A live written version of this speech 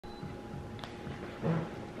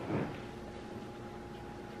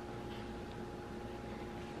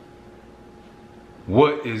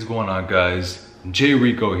What is going on, guys? Jay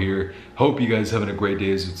Rico here. Hope you guys having a great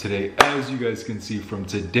day as of today. As you guys can see from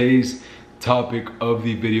today's topic of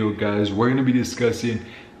the video, guys, we're going to be discussing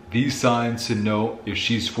these signs to know if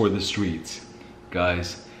she's for the streets.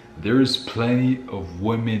 Guys, there's plenty of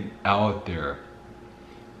women out there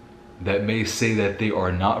that may say that they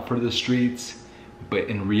are not for the streets, but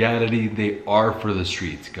in reality they are for the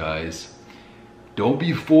streets, guys. Don't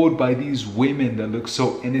be fooled by these women that look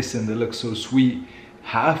so innocent, that look so sweet.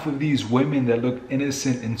 Half of these women that look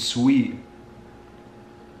innocent and sweet,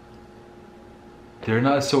 they're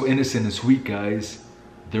not so innocent and sweet, guys.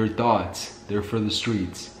 They're thoughts. They're for the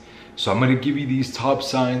streets. So I'm going to give you these top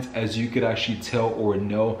signs as you could actually tell or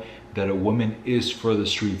know that a woman is for the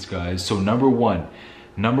streets, guys. So number one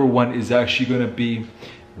is actually going to be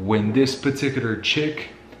when this particular chick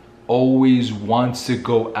always wants to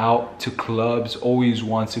go out to clubs, always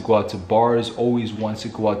wants to go out to bars, always wants to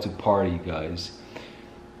go out to party, guys.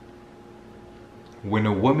 When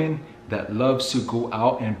a woman that loves to go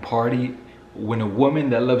out and party, when a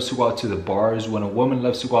woman that loves to go out to the bars, when a woman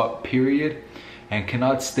loves to go out, period, and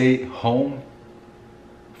cannot stay home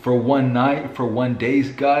for one night, for one day,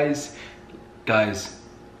 guys,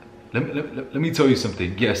 let me tell you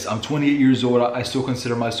something. Yes, I'm 28 years old. I still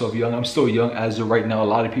consider myself young. I'm still young as of right now. A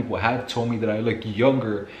lot of people have told me that I look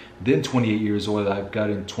younger than 28 years old. I've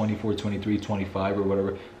gotten 24, 23, 25 or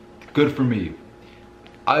whatever. Good for me.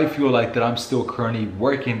 I feel like that I'm still currently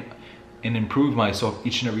working and improve myself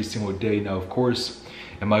each and every single day. Now, of course,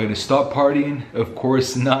 am I going to stop partying? Of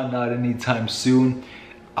course not anytime soon.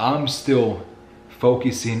 I'm still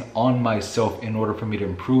focusing on myself in order for me to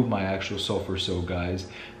improve my actual self or so, guys.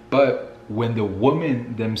 But when the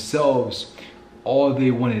women themselves, all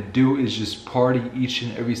they want to do is just party each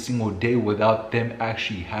and every single day without them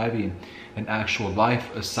actually having an actual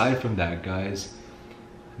life aside from that, guys,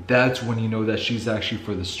 that's when you know that she's actually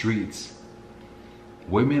for the streets.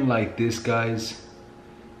 Women like this, guys,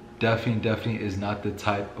 definitely is not the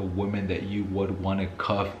type of woman that you would want to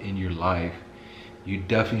cuff in your life. You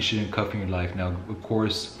definitely shouldn't cuff in your life. Now, of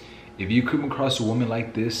course, if you come across a woman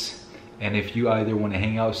like this, and if you either want to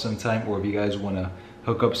hang out sometime or if you guys want to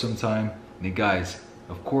hook up sometime, then guys,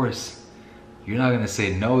 of course, you're not going to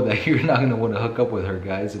say no, that you're not going to want to hook up with her,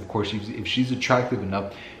 guys. Of course, if she's attractive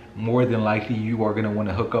enough, more than likely you are going to want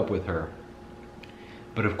to hook up with her.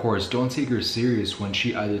 But of course, don't take her serious when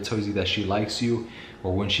she either tells you that she likes you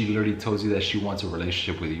or when she literally tells you that she wants a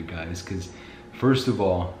relationship with you, guys. Because first of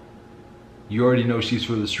all, you already know she's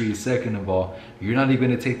for the streets. Second of all, you're not even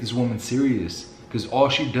going to take this woman serious. Because all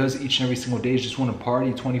she does each and every single day is just want to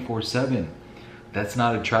party 24/7. That's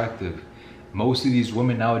not attractive. Most of these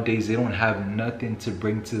women nowadays, they don't have nothing to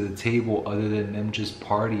bring to the table other than them just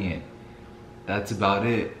partying. That's about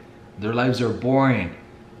it. Their lives are boring.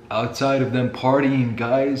 Outside of them partying,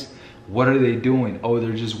 guys, what are they doing? Oh,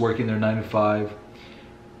 they're just working their 9 to 5.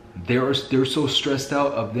 They're so stressed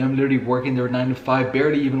out of them literally working their 9 to 5,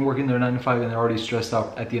 barely even working their 9 to 5, and they're already stressed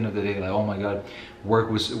out at the end of the day. Like, oh my God, work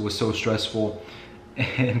was so stressful.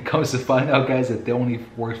 And comes to find out, guys, that they only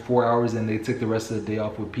worked 4 hours and they took the rest of the day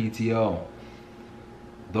off with PTO.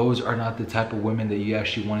 Those are not the type of women that you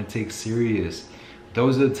actually want to take serious.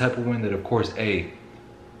 Those are the type of women that, of course,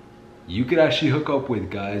 you could actually hook up with,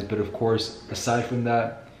 guys. But of course, aside from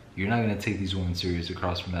that, you're not going to take these women serious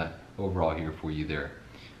across from that. Overall here for you there.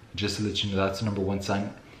 Just to let you know, that's the number one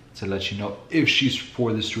sign to let you know if she's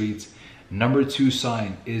for the streets. Number two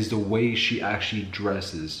sign is the way she actually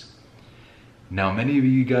dresses. Now, many of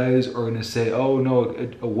you guys are going to say, oh no,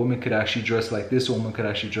 a woman could actually dress like this, a woman could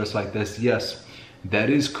actually dress like this. Yes, that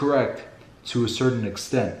is correct to a certain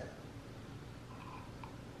extent.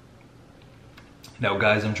 Now,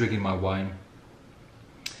 guys, I'm drinking my wine.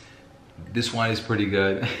 This wine is pretty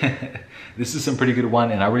good. This is some pretty good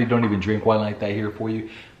wine, and I really don't even drink wine like that here for you.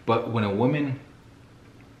 But when a woman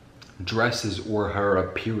dresses or her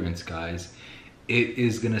appearance, guys, it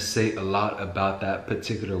is going to say a lot about that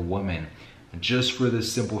particular woman. Just for the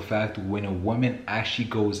simple fact, when a woman actually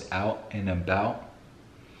goes out and about,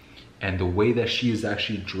 and the way that she is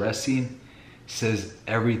actually dressing says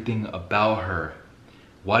everything about her.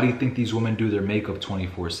 Why do you think these women do their makeup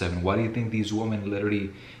 24/7? Why do you think these women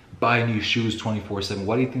literally buy new shoes 24/7?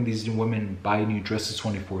 Why do you think these women buy new dresses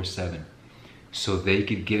 24/7? So they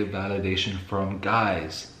could get validation from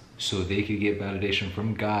guys.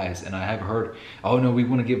 And I have heard, oh no, we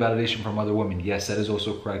want to get validation from other women. Yes, that is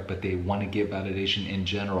also correct, but they want to get validation in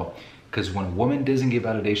general. Because when a woman doesn't get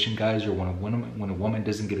validation, guys, or when a woman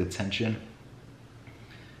doesn't get attention,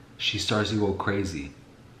 she starts to go crazy.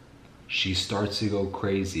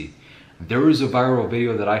 There was a viral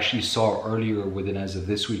video that I actually saw earlier within as of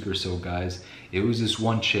this week or so, guys. It was this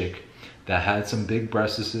one chick that had some big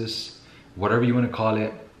breasts, whatever you want to call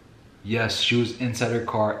it. Yes, she was inside her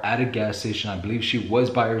car at a gas station. I believe she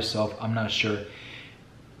was by herself. I'm not sure.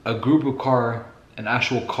 An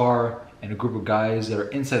actual car and a group of guys that are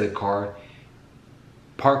inside the car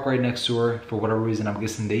park right next to her for whatever reason. I'm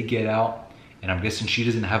guessing they get out, and I'm guessing she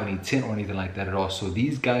doesn't have any tint or anything like that at all. So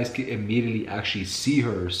these guys can immediately actually see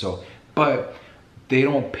her or so, but they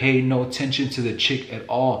don't pay no attention to the chick at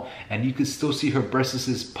all, and you can still see her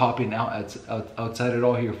breasts popping out outside it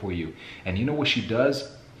all here for you. And you know what she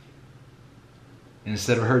does?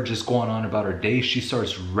 Instead of her just going on about her day, she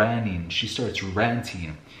starts ranting,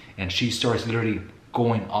 and she starts literally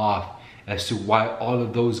going off as to why all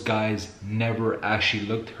of those guys never actually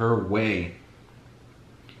looked her way.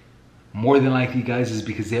 More than likely, guys, is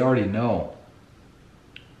because they already know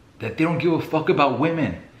that they don't give a fuck about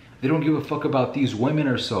women. They don't give a fuck about these women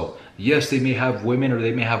or so. Yes, they may have women, or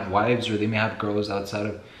they may have wives, or they may have girls outside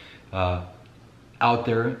of out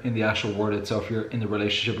there in the actual world itself, here in the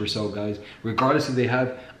relationship or so, guys. Regardless if they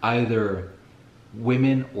have either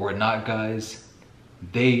women or not, guys,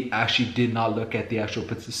 they actually did not look at the actual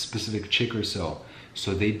specific chick or so.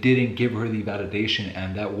 So they didn't give her the validation,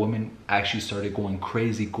 and that woman actually started going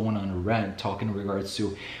crazy, going on a rant, talking in regards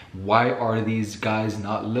to, why are these guys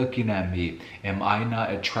not looking at me? Am I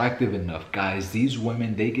not attractive enough? Guys, these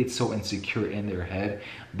women, they get so insecure in their head.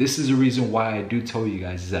 This is the reason why I do tell you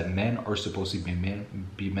guys is that men are supposed to be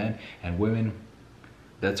men, and women,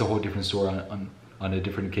 that's a whole different story on a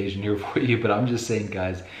different occasion here for you. But I'm just saying,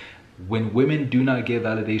 guys, when women do not get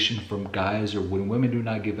validation from guys, or when women do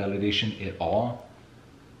not get validation at all,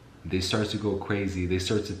 they start to go crazy. They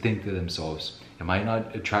start to think to themselves, am I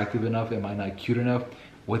not attractive enough? Am I not cute enough?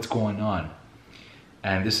 What's going on?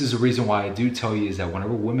 And this is the reason why I do tell you is that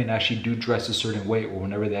whenever women actually do dress a certain way, or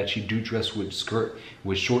whenever they actually do dress with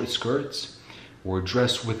short skirts, or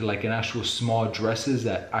dress with like an actual small dresses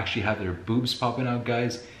that actually have their boobs popping out,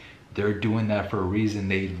 guys, they're doing that for a reason.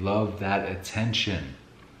 They love that attention.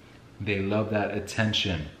 They love that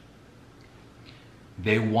attention.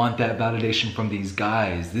 They want that validation from these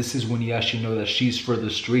guys. This is when you actually know that she's for the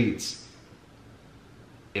streets.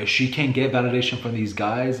 If she can't get validation from these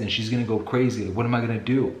guys, then she's gonna go crazy. Like, what am I gonna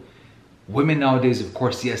do? Women nowadays, of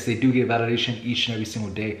course, yes, they do get validation each and every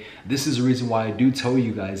single day. This is the reason why I do tell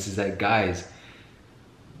you guys is that, guys,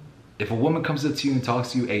 if a woman comes up to you and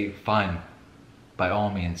talks to you, hey, fine, by all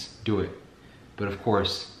means, do it. But of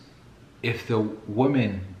course, if the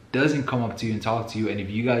woman doesn't come up to you and talk to you, and if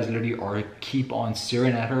you guys literally are keep on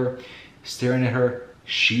staring at her,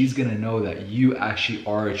 she's gonna know that you actually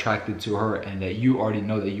are attracted to her, and that you already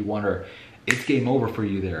know that you want her. It's game over for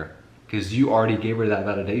you there, because you already gave her that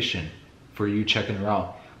validation for you checking her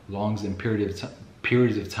out. Longs and periods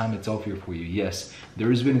of time itself here for you. Yes,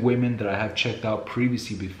 there's been women that I have checked out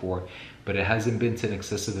previously before, but it hasn't been to an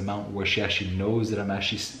excessive amount where she actually knows that I'm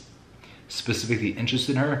actually specifically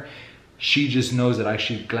interested in her. She just knows that I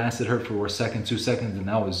actually glanced at her for a second, 2 seconds, and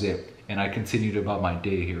that was it. And I continued about my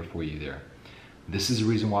day here for you there. This is the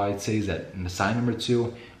reason why I'd say is that in the sign number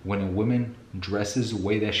 2, when a woman dresses the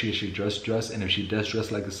way that she should dress, and if she does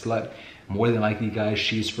dress like a slut, more than likely, guys,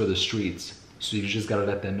 she's for the streets. So you just gotta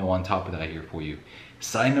let them know on top of that here for you.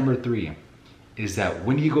 Sign number 3 is that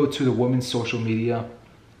when you go to the woman's social media,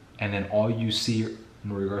 and then all you see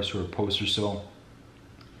in regards to her posts or so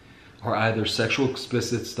are either sexual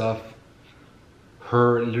explicit stuff,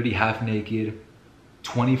 her literally half naked,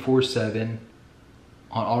 24/7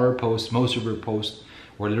 on all her posts. Most of her posts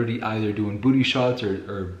were literally either doing booty shots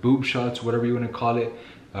or boob shots, whatever you want to call it,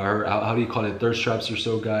 or how do you call it, thirst traps or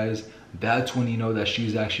so, guys. That's when you know that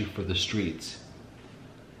she's actually for the streets.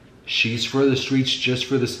 She's for the streets just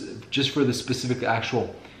for the specific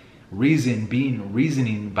actual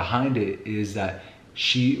reasoning behind it is that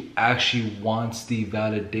she actually wants the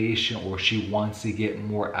validation, or she wants to get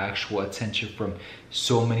more actual attention from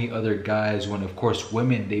so many other guys, when of course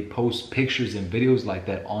women, they post pictures and videos like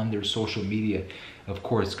that on their social media. Of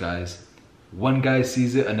course, guys, one guy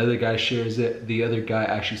sees it, another guy shares it, the other guy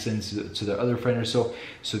actually sends it to their other friend or so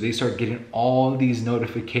they start getting all these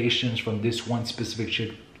notifications from this one specific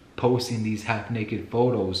chick posting these half-naked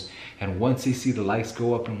photos. And once they see the likes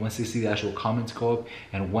go up, and once they see the actual comments go up,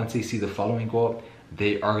 and once they see the following go up,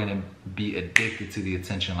 they are going to be addicted to the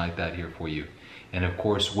attention like that here for you. And of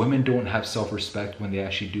course, women don't have self-respect when they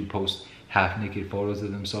actually do post half-naked photos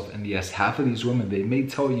of themselves. And yes, half of these women, they may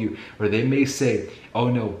tell you, or they may say, oh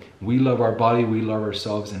no, we love our body, we love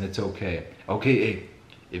ourselves, and it's okay. Okay, hey,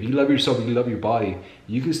 if you love yourself, you love your body,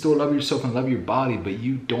 you can still love yourself and love your body, but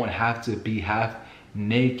you don't have to be half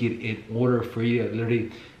naked in order for you to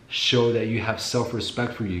literally show that you have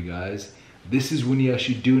self-respect for you guys. This is when you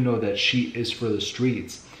actually do know that she is for the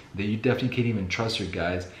streets, that you definitely can't even trust her,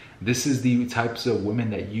 guys. This is the types of women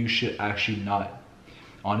that you should actually not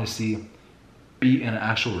honestly be in an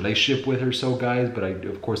actual relationship with her. So guys, but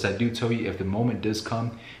of course I do tell you, if the moment does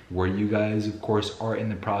come where you guys of course are in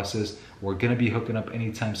the process, we're gonna be hooking up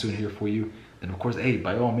anytime soon here for you, then of course, hey,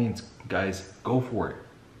 by all means guys, go for it.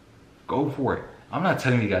 Go for it. I'm not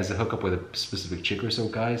telling you guys to hook up with a specific chick or so,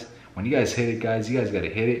 guys. When you guys hit it, guys, you guys gotta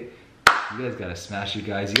hit it. You guys gotta smash it,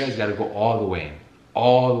 guys. You guys gotta go all the way in.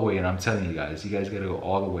 All the way in. I'm telling you guys, you guys gotta go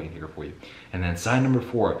all the way in here for you. And then sign number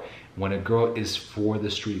 4, when a girl is for the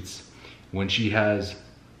streets, when she has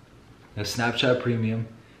a Snapchat Premium,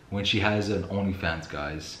 when she has an OnlyFans,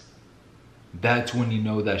 guys. That's when you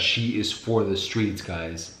know that she is for the streets,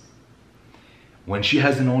 guys. When she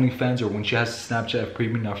has an OnlyFans or when she has a Snapchat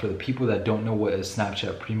Premium. Now for the people that don't know what a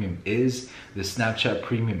Snapchat Premium is, the Snapchat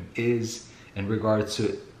Premium is in regards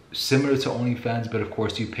to similar to OnlyFans, but of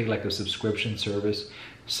course you pay like a subscription service.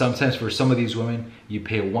 Sometimes for some of these women, you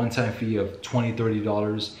pay a one-time fee of $20,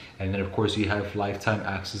 $30, and then of course you have lifetime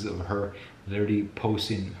access of her literally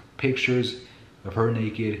posting pictures of her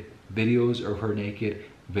naked, videos of her naked,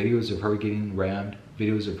 videos of her getting rammed,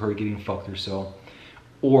 videos of her getting fucked or so.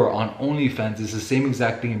 Or on OnlyFans, it's the same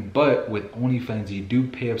exact thing, but with OnlyFans, you do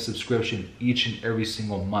pay a subscription each and every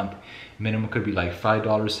single month. Minimum could be like $5,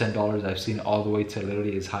 $10. I've seen all the way to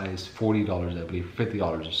literally as high as $40, I believe,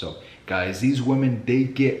 $50 or so. Guys, these women, they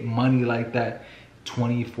get money like that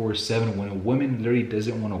 24/7. When a woman literally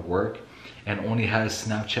doesn't want to work and only has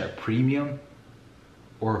Snapchat Premium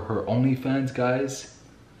or her OnlyFans, guys,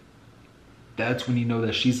 that's when you know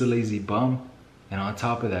that she's a lazy bum. And on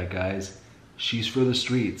top of that, guys, she's for the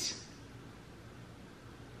streets.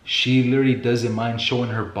 She literally doesn't mind showing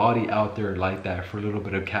her body out there like that for a little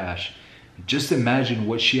bit of cash. Just imagine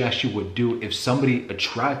what she actually would do if somebody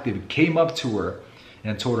attractive came up to her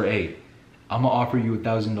and told her, hey, I'm gonna offer you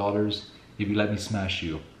 $1,000 if you let me smash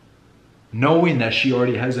you. Knowing that she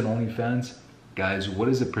already has an OnlyFans, guys, what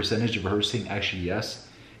is the percentage of her saying actually yes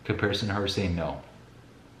comparison to her saying no?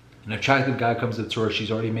 An attractive guy comes up to her,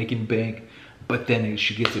 she's already making bank, but then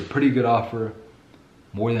she gets a pretty good offer.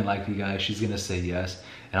 More than likely, guys, she's gonna say yes.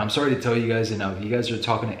 And I'm sorry to tell you guys, and now if you guys are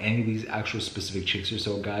talking to any of these actual specific chicks or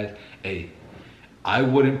so, guys, hey, I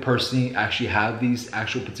wouldn't personally actually have these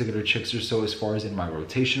actual particular chicks or so as far as in my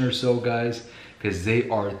rotation or so, guys, because they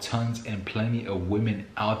are tons and plenty of women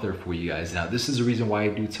out there for you guys. Now, this is the reason why I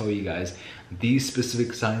do tell you guys these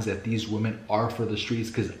specific signs that these women are for the streets,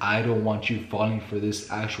 because I don't want you falling for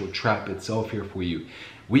this actual trap itself here for you.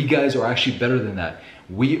 We guys are actually better than that.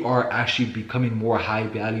 We are actually becoming more high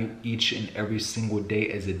value each and every single day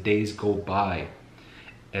as the days go by.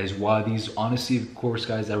 As while these, honestly, of course,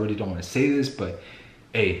 guys, I really don't want to say this, but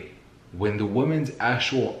hey, when the woman's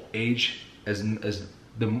actual age, as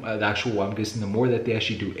the actual, I'm guessing the more that they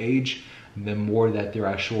actually do age, the more that their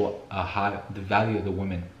actual the value of the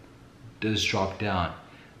woman does drop down.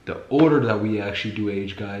 The older that we actually do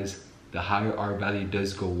age, guys, the higher our value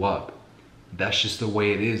does go up. That's just the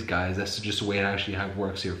way it is, guys. That's just the way it actually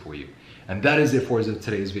works here for you. And that is it for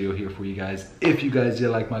today's video here for you guys. If you guys did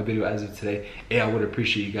like my video as of today, hey, I would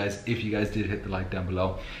appreciate you guys if you guys did hit the like down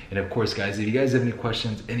below. And of course, guys, if you guys have any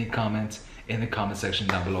questions, any comments, in the comment section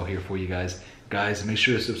down below here for you guys. Guys, make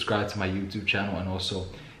sure to subscribe to my YouTube channel and also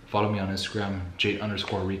follow me on Instagram,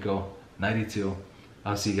 Jade_Rico92.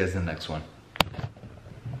 I'll see you guys in the next one.